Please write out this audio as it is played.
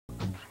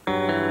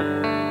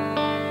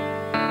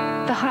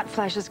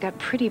flashes got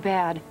pretty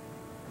bad.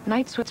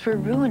 Night sweats were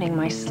ruining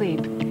my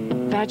sleep.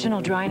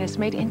 Vaginal dryness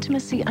made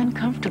intimacy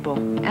uncomfortable,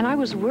 and I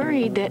was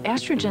worried that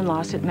estrogen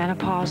loss at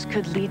menopause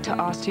could lead to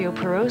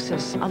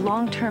osteoporosis, a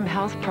long-term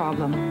health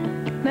problem.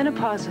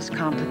 Menopause is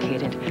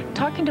complicated.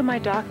 Talking to my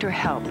doctor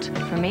helped.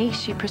 For me,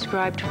 she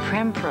prescribed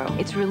PREMPRO.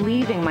 It's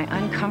relieving my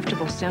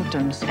uncomfortable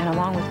symptoms, and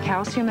along with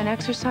calcium and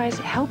exercise,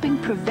 helping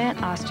prevent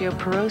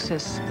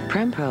osteoporosis.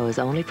 PREMPRO is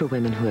only for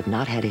women who have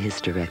not had a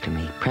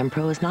hysterectomy.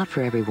 PREMPRO is not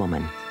for every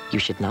woman. You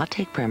should not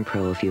take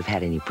PREMPRO if you've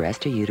had any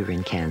breast or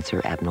uterine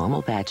cancer,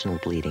 abnormal vaginal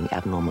bleeding,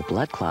 abnormal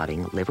blood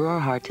clotting, liver or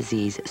heart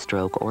disease,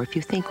 stroke, or if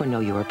you think or know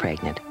you are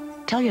pregnant.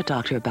 Tell your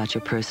doctor about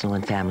your personal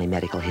and family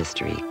medical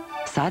history.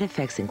 Side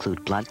effects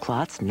include blood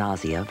clots,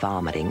 nausea,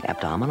 vomiting,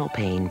 abdominal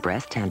pain,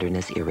 breast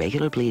tenderness,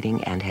 irregular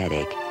bleeding, and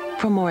headache.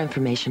 For more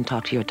information,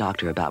 talk to your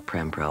doctor about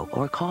PREMPRO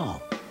or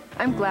call.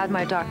 I'm glad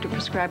my doctor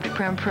prescribed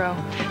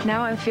PREMPRO.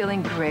 Now I'm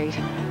feeling great.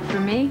 For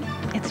me,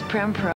 it's PREMPRO.